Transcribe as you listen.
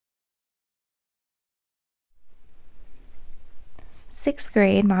6th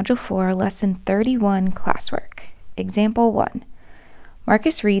grade, Module 4, Lesson 31, Classwork. Example 1.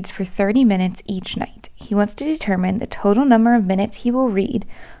 Marcus reads for 30 minutes each night. He wants to determine the total number of minutes he will read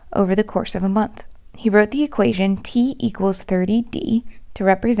over the course of a month. He wrote the equation T equals 30D to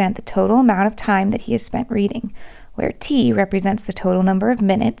represent the total amount of time that he has spent reading, where T represents the total number of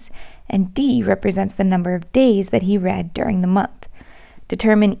minutes and D represents the number of days that he read during the month.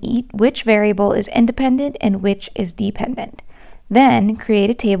 Determine which variable is independent and which is dependent. Then create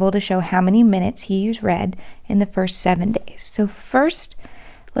a table to show how many minutes he's read in the first 7 days. So first,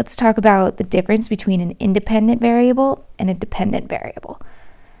 let's talk about the difference between an independent variable and a dependent variable.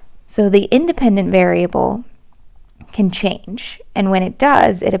 So the independent variable can change, and when it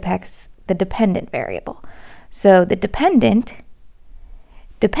does, it affects the dependent variable. So the dependent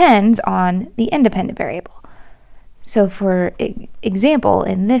depends on the independent variable. So for example,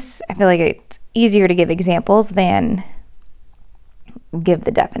 in this, I feel like it's easier to give examples than give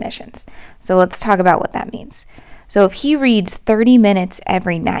the definitions. So let's talk about what that means. So if he reads 30 minutes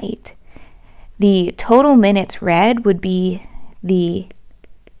every night, the total minutes read would be the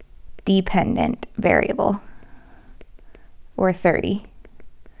dependent variable, or 30.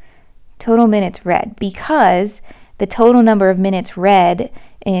 Total minutes read, because the total number of minutes read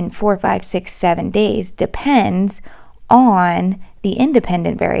in 4, 5, 6, 7 days depends on the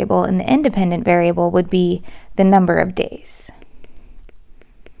independent variable, and the independent variable would be the number of days.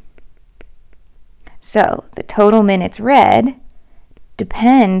 So the total minutes read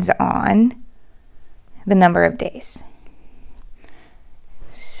depends on the number of days.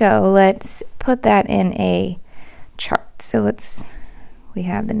 So let's put that in a chart. So we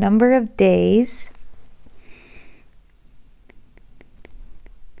have the number of days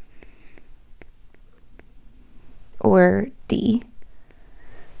or D.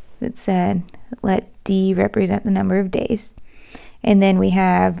 It said let D represent the number of days. And then we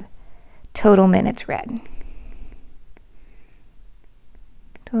have total minutes read.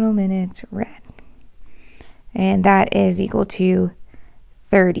 Total minutes read. And that is equal to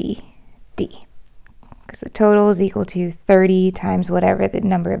 30D. Because the total is equal to 30 times whatever the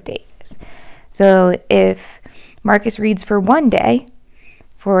number of days is. So if Marcus reads for 1 day,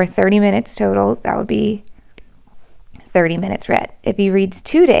 for 30 minutes total, that would be 30 minutes read. If he reads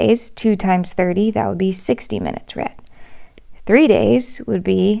 2 days, 2 times 30, that would be 60 minutes read. 3 days would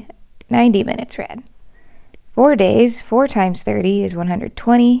be 90 minutes read. 4 days, 4 times 30 is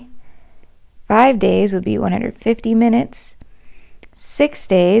 120. 5 days would be 150 minutes. 6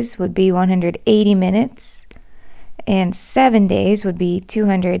 days would be 180 minutes. And 7 days would be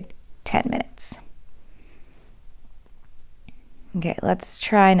 210 minutes. Okay, let's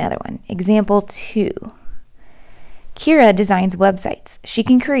try another one. Example 2. Kira designs websites. She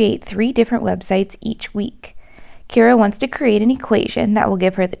can create 3 different websites each week. Kira wants to create an equation that will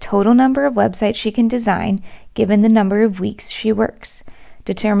give her the total number of websites she can design given the number of weeks she works.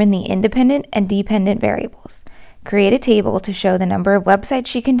 Determine the independent and dependent variables. Create a table to show the number of websites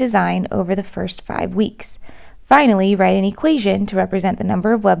she can design over the first 5 weeks. Finally, write an equation to represent the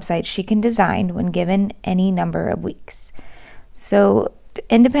number of websites she can design when given any number of weeks. So,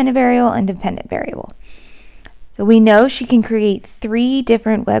 independent variable and dependent variable. So we know she can create 3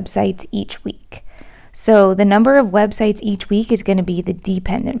 different websites each week. So the number of websites each week is going to be the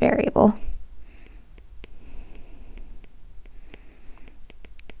dependent variable.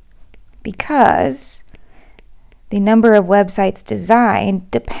 Because the number of websites designed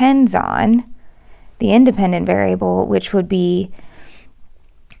depends on the independent variable, which would be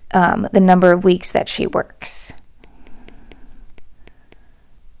the number of weeks that she works.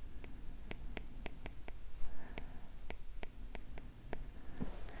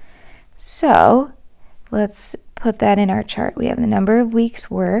 So let's put that in our chart. We have the number of weeks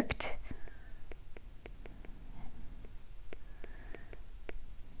worked,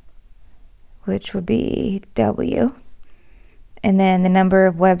 which would be W, and then the number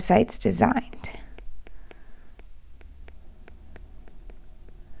of websites designed.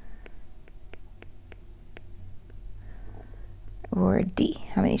 Or D,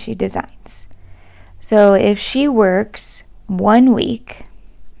 how many she designs. So if she works 1 week,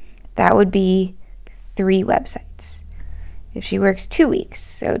 that would be 3 websites. If she works 2 weeks,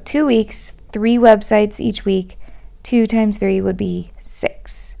 so 2 weeks, 3 websites each week, 2 times 3 would be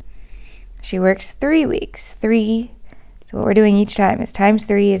 6. She works 3 weeks, 3, so what we're doing each time is times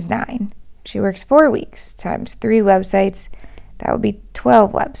 3 is 9. She works 4 weeks, times 3 websites, that would be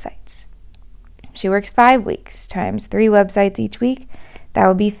 12 websites. She works 5 weeks, times 3 websites each week, that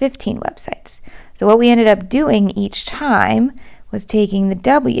would be 15 websites. So what we ended up doing each time was taking the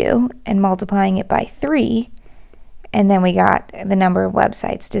W and multiplying it by 3 and then we got the number of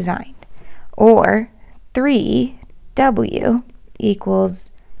websites designed. Or 3W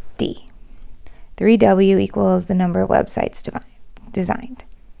equals D. 3W equals the number of websites designed.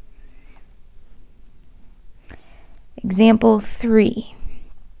 Example 3.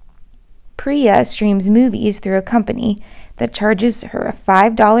 Priya streams movies through a company that charges her a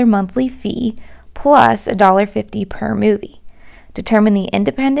 $5 monthly fee plus $1.50 per movie. Determine the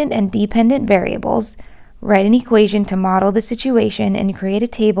independent and dependent variables. Write an equation to model the situation and create a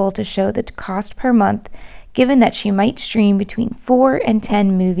table to show the cost per month given that she might stream between 4 and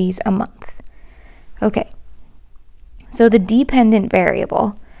 10 movies a month. Okay, so the dependent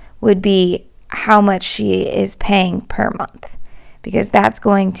variable would be how much she is paying per month, because that's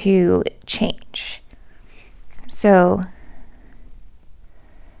going to change. So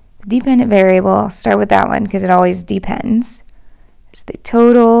the dependent variable, I'll start with that one because it always depends. It's the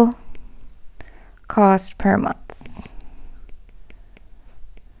total cost per month.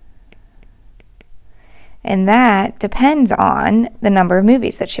 And that depends on the number of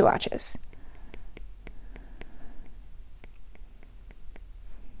movies that she watches.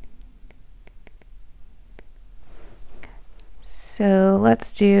 So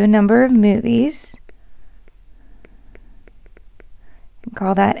let's do number of movies.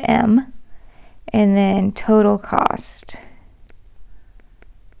 Call that M. And then total cost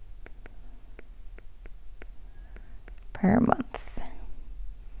per month.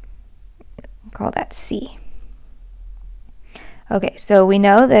 Call that C. Okay, so we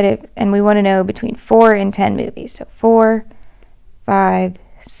know that and we want to know between 4 and 10 movies. So 4, 5,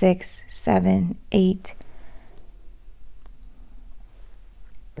 6, 7, 8,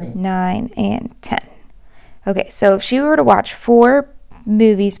 9, and 10. Okay, so if she were to watch 4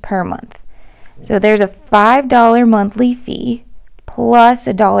 movies per month, so there's a $5 monthly fee plus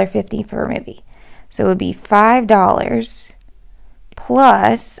 $1.50 per movie. So it would be $5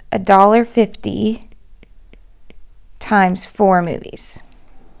 plus $1.50 times 4 movies.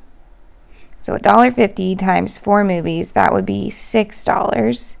 So $1.50 times 4 movies, that would be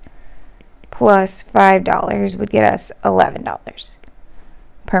 $6 plus $5 would get us $11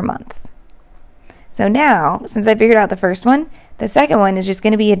 per month. So now, since I figured out the first one, the second one is just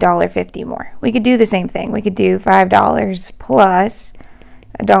going to be $1.50 more. We could do the same thing. We could do $5 plus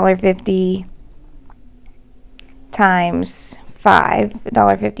 $1.50 times 5.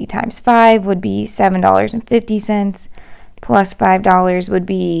 $1.50 times 5 would be $7.50 plus $5 would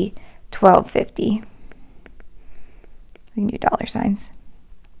be $12.50. We can do dollar signs.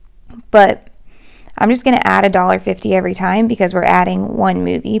 But I'm just going to add $1.50 every time because we're adding one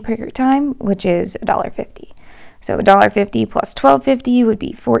movie per time, which is $1.50. So $1.50 plus $12.50 would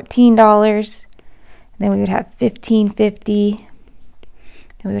be $14. Then we would have $15.50. Then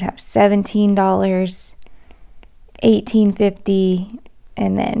we would have $17, $18.50,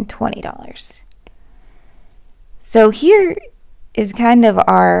 and then $20. So here is kind of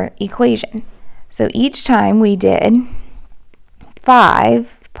our equation. So each time we did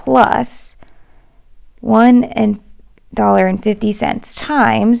 5 plus $1.50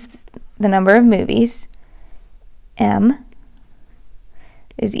 times the number of movies, M,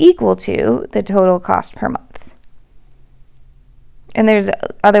 is equal to the total cost per month. And there's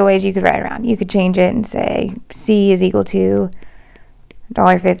other ways you could write around. You could change it and say C is equal to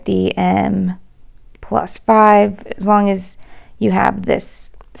 $1.50 M plus 5. As long as you have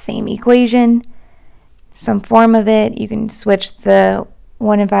this same equation, some form of it, you can switch the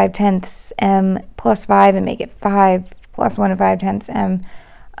 1 5/10 M plus 5 and make it 5 plus 1 5/10 M.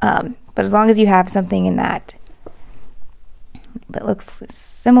 But as long as you have something in that looks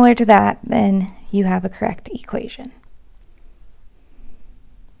similar to that, then you have a correct equation.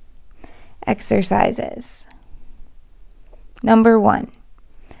 Exercises. Number 1.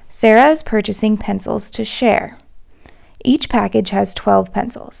 Sarah is purchasing pencils to share. Each package has 12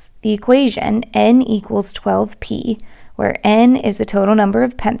 pencils. The equation N equals 12P, where N is the total number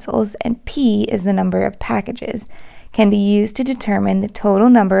of pencils and P is the number of packages, can be used to determine the total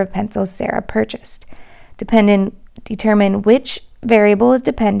number of pencils Sarah purchased. Determine which variable is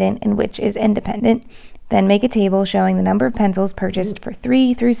dependent and which is independent. Then make a table showing the number of pencils purchased for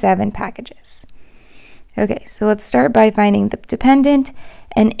 3 through 7 packages. Okay, so let's start by finding the dependent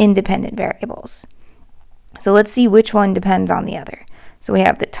and independent variables. So let's see which one depends on the other. So we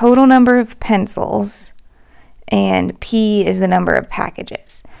have the total number of pencils and P is the number of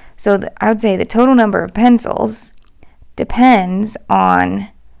packages. So I would say the total number of pencils depends on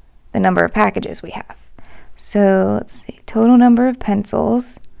the number of packages we have. So let's see, total number of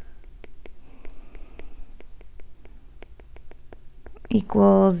pencils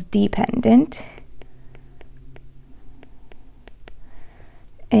equals dependent.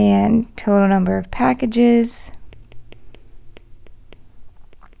 and total number of packages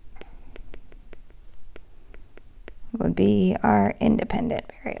would be our independent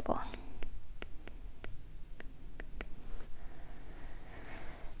variable.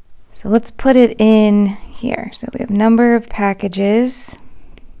 So let's put it in here. So we have number of packages,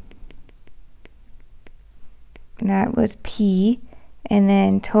 and that was P, and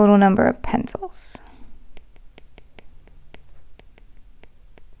then total number of pencils.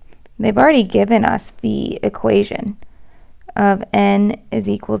 They've already given us the equation of N is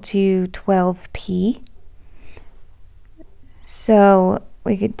equal to 12P. So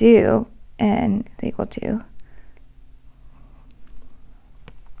we could do N is equal to,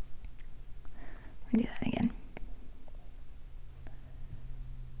 let me do that again.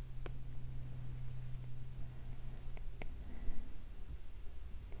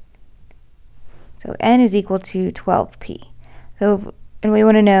 So N is equal to 12P. So, and we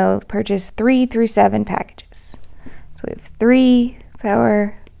want to know purchase 3 through 7 packages. So we have 3,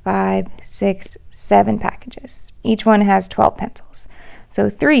 4, 5, 6, 7 packages. Each one has 12 pencils. So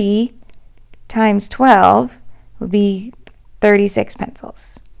 3 times 12 would be 36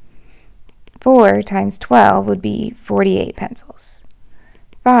 pencils. 4 times 12 would be 48 pencils.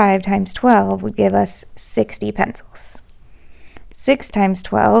 5 times 12 would give us 60 pencils. 6 times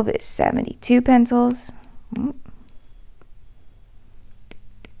 12 is 72 pencils.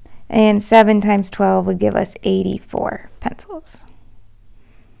 And 7 times 12 would give us 84 pencils.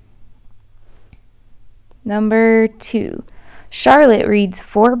 Number 2, Charlotte reads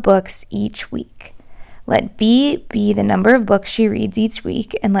 4 books each week. Let B be the number of books she reads each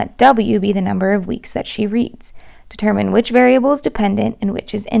week, and let W be the number of weeks that she reads. Determine which variable is dependent and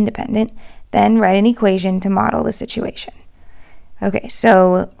which is independent, then write an equation to model the situation. Okay,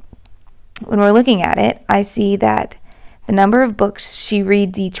 so when we're looking at it, I see that the number of books she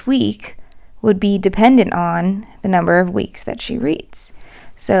reads each week would be dependent on the number of weeks that she reads.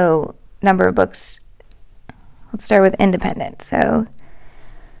 So number of books, let's start with independent. So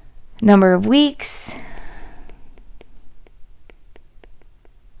number of weeks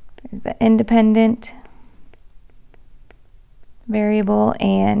is the independent variable,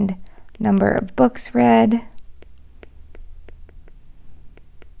 and number of books read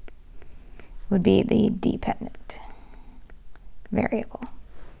would be the dependent variable.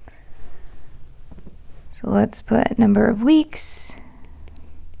 So let's put number of weeks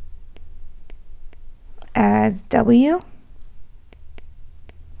as W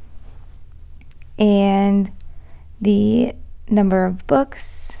and the number of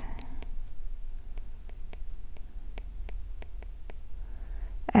books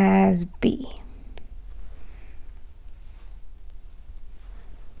as B.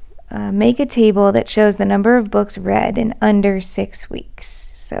 Make a table that shows the number of books read in under 6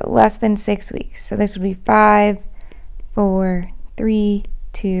 weeks. So less than 6 weeks. So this would be 5, 4, 3,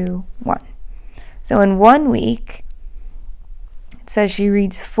 2, 1. So in 1 week, it says she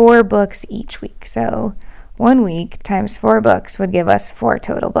reads 4 books each week. So 1 week times 4 books would give us 4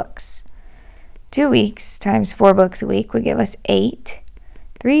 total books. 2 weeks times 4 books a week would give us 8.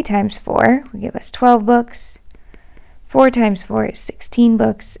 3 times 4 would give us 12 books. 4 times 4 is 16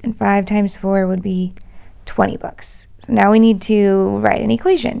 books, and 5 times 4 would be 20 books. So now we need to write an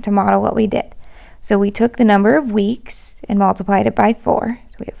equation to model what we did. So we took the number of weeks and multiplied it by 4.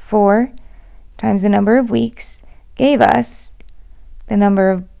 So we have 4 times the number of weeks gave us the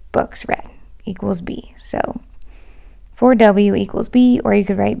number of books read equals B. So 4W equals B, or you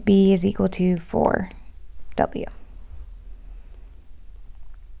could write B is equal to 4W.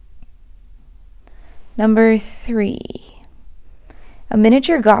 Number 3, a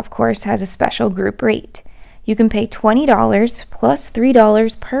miniature golf course has a special group rate. You can pay $20 plus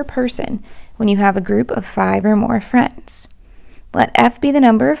 $3 per person when you have a group of 5 or more friends. Let F be the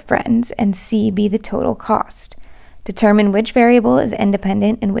number of friends and C be the total cost. Determine which variable is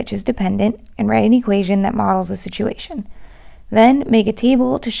independent and which is dependent, and write an equation that models the situation. Then make a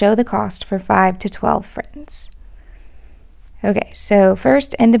table to show the cost for 5 to 12 friends. Okay, so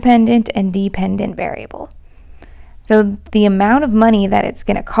first, independent and dependent variable. So the amount of money that it's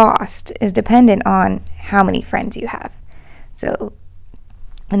going to cost is dependent on how many friends you have. So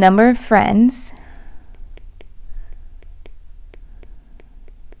the number of friends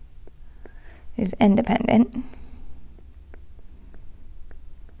is independent,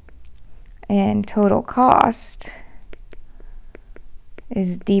 and total cost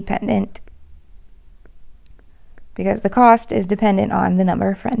is dependent, because the cost is dependent on the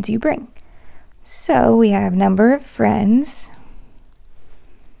number of friends you bring. So we have number of friends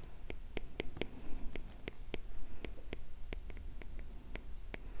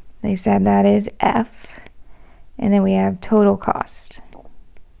They said that is F. And then we have total cost,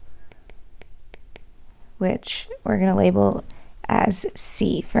 which we're going to label as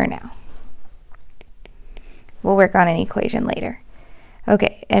C for now. We'll work on an equation later.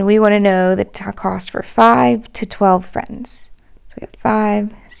 Okay, and we want to know the cost for 5 to 12 friends. So we have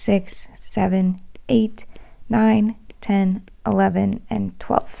 5, 6, 7, 8, 9, 10, 11, and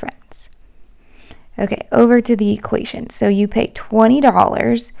 12 friends. Okay, over to the equation. So you pay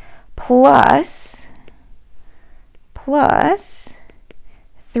 $20 plus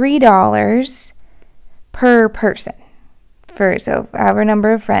 $3 per person. So our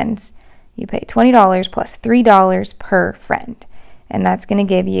number of friends, you pay $20 plus $3 per friend. And that's going to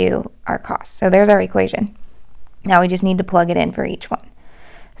give you our cost. So there's our equation. Now we just need to plug it in for each one.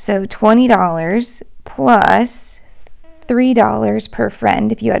 So $20 plus $3 per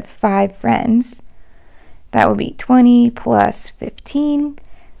friend. If you had 5 friends, that would be 20 plus 15.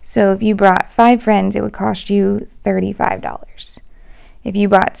 So if you brought 5 friends, it would cost you $35. If you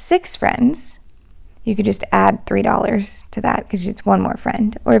brought 6 friends, you could just add $3 to that because it's one more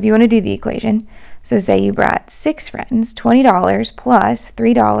friend. Or if you want to do the equation, so say you brought 6 friends, $20 plus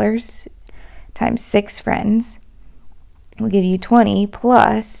 $3 times 6 friends will give you 20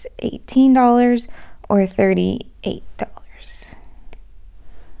 plus $18 or $38.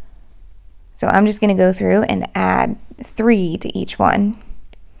 So I'm just going to go through and add 3 to each one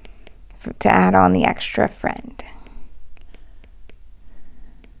to add on the extra friend.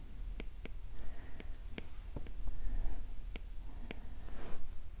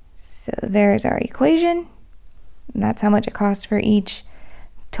 So there's our equation, and that's how much it costs for each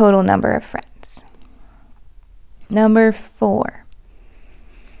total number of friends. Number 4.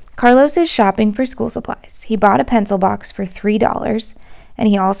 Carlos is shopping for school supplies. He bought a pencil box for $3, and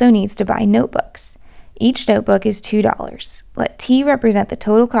he also needs to buy notebooks. Each notebook is $2. Let T represent the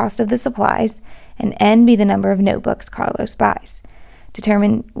total cost of the supplies, and N be the number of notebooks Carlos buys.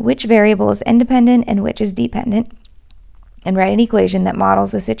 Determine which variable is independent and which is dependent, and write an equation that models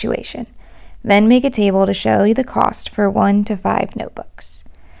the situation. Then make a table to show you the cost for 1 to 5 notebooks.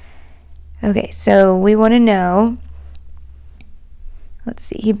 Okay, so we want to know, let's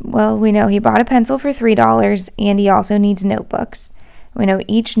see, we know he bought a pencil for $3 and he also needs notebooks. We know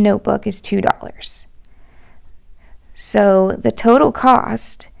each notebook is $2. So the total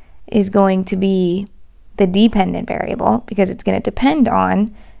cost is going to be the dependent variable because it's going to depend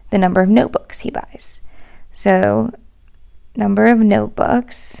on the number of notebooks he buys. So number of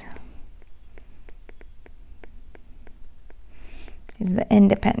notebooks is the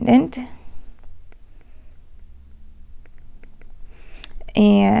independent,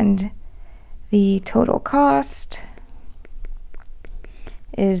 and the total cost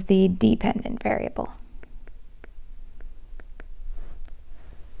is the dependent variable.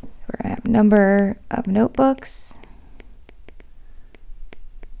 So we're going to have number of notebooks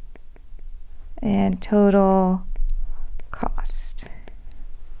and total cost.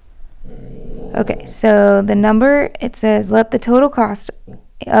 Okay, so the number, it says let the total cost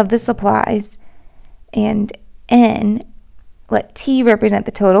of the supplies and N, let T represent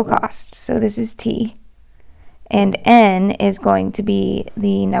the total cost. So this is T. And N is going to be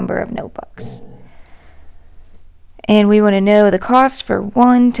the number of notebooks. And we want to know the cost for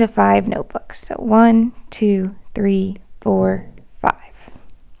 1 to 5 notebooks. So 1, 2, 3, 4, 5.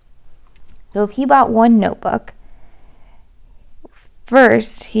 So if he bought 1 notebook,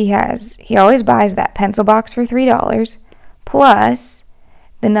 first, he always buys that pencil box for $3, plus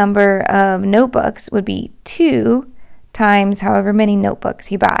the number of notebooks would be 2 times however many notebooks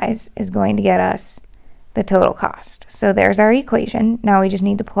he buys is going to get us the total cost. So there's our equation. Now we just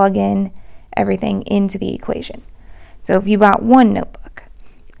need to plug in everything into the equation. So if you bought 1 notebook,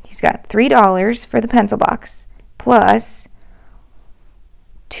 he's got $3 for the pencil box plus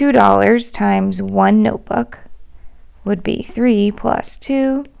 $2 times 1 notebook would be 3 plus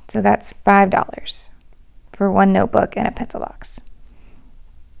 2, so that's $5 for 1 notebook and a pencil box.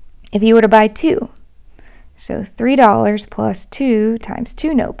 If you were to buy 2, so $3 plus 2 times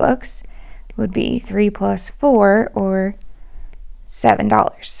 2 notebooks would be 3 plus 4, or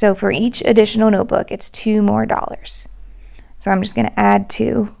 $7. So for each additional notebook, it's $2 more. So I'm just going to add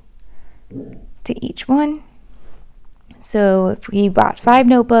 2 to each one. So if we bought 5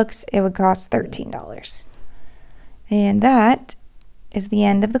 notebooks, it would cost $13. And that is the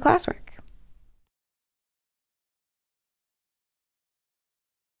end of the classwork.